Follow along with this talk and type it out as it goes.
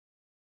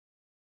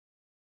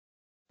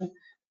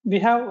We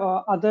have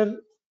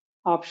other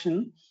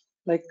option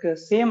like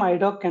same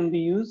IDoc can be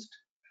used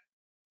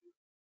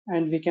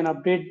and we can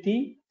update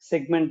the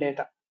segment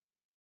data.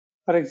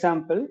 For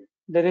example,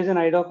 there is an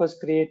IDoc was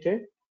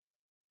created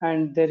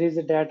and there is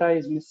a data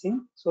is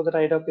missing, so that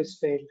IDoc is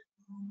failed.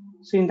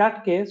 So in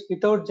that case,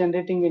 without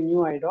generating a new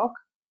IDoc,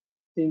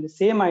 in the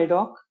same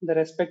IDoc, the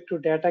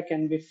respective data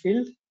can be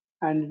filled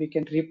and we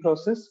can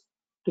reprocess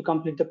to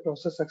complete the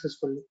process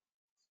successfully.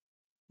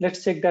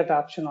 Let's check that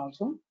option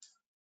also.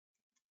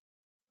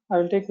 I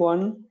will take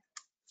one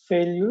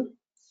failure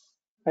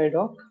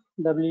IDoc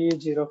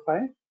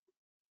WE05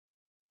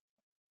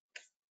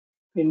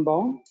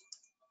 inbound.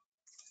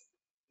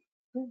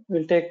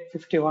 We'll take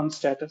 51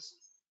 status.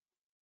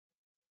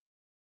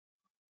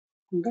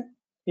 Okay.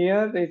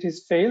 Here it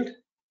is failed.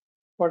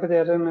 What is the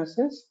error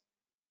message?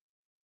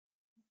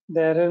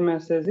 The error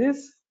message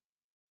is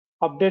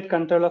update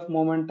control of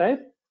moment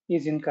type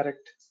is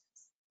incorrect.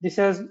 This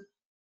has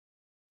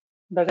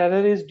that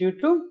error is due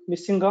to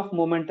missing of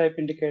moment type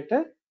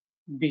indicator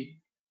B.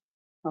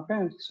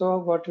 Okay, so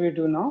what we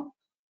do now?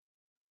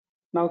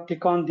 Now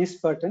click on this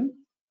button.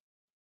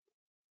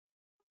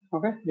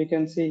 Okay, we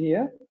can see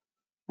here,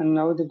 and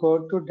now we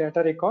go to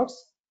data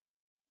records.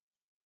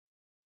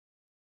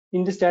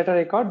 In this data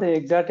record, the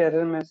exact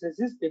error message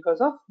is because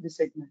of this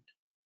segment.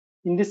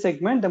 In this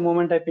segment, the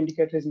moment type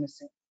indicator is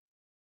missing.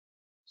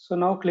 So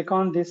now click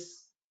on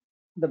this,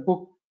 the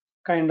book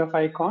kind of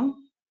icon,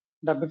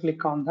 double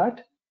click on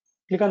that,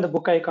 click on the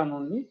book icon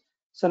only.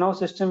 So now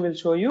system will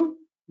show you,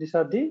 these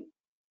are the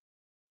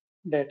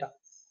data.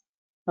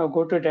 Now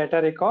go to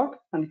data record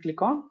and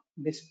click on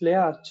display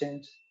or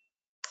change.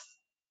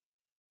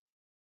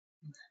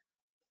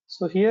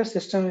 So here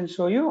system will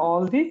show you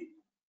all the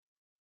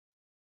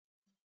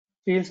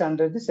fields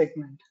under the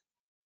segment.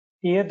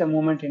 Here the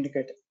moment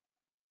indicator.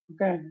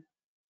 Okay,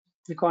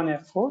 click on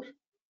F4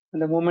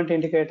 and the moment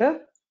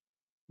indicator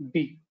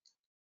B.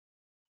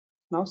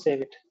 Now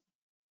save it.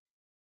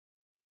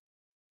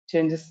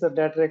 Changes the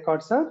data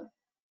records are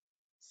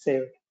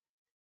saved.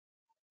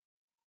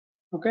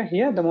 Okay,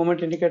 here the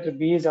moment indicator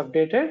B is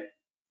updated.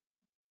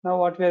 Now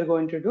what we are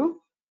going to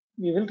do,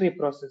 we will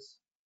reprocess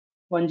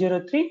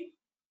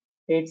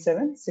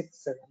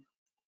 1038767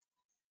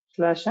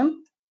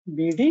 /m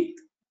BD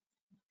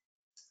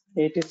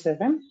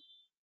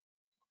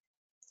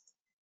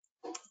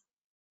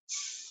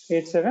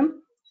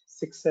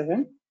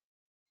 8767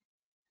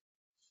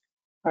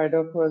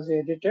 IDoc was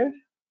edited.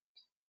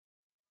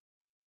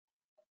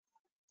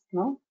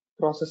 Now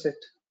process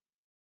it.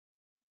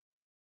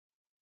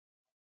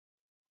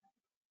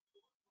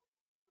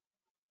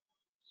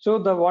 So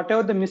the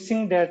whatever the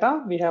missing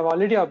data we have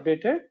already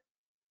updated.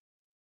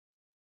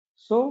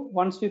 So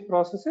once we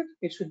process it,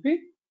 it should be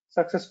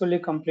successfully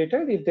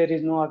completed if there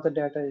is no other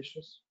data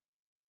issues.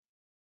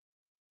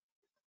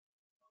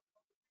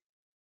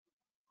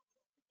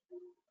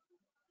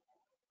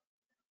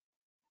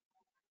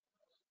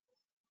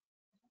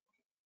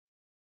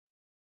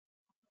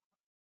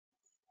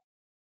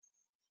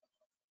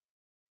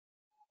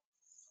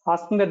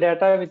 Asking the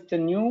data with the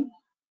new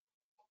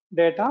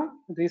data,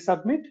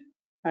 resubmit,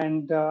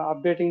 and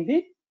updating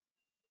the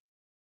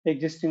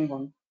existing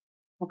one.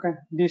 Okay,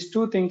 these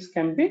two things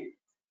can be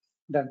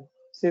done.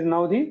 See,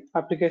 now the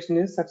application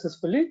is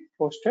successfully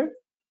posted.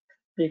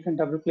 You can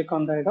double click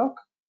on the IDoc.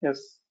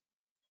 Yes,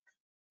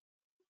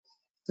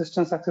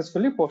 system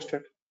successfully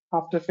posted.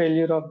 After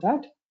failure of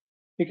that,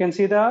 you can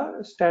see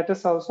the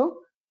status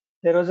also.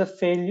 There was a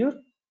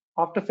failure.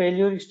 After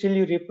failure, still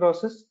you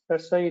reprocess.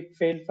 That's why it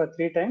failed for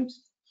 3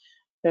 times.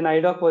 Then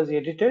IDoc was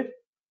edited.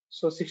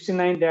 So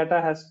 69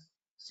 data has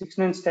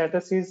 69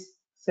 status is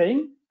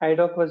saying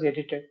IDoc was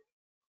edited.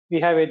 We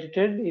have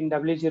edited in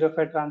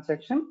W05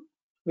 transaction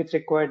with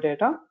required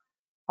data.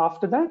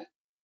 After that,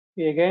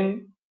 we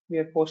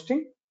are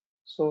posting.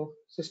 So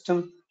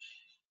system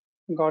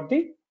got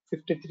the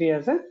 53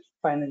 as a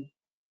final.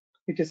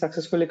 It is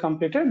successfully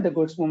completed. The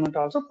goods movement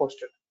also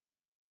posted.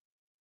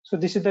 So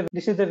this is the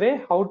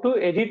way how to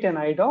edit an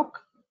IDoc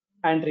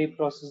and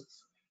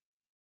reprocess.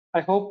 I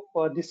hope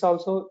this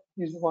also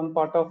is one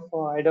part of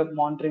IDoc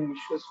monitoring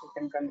issues we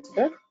can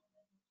consider.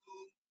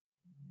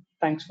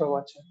 Thanks for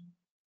watching.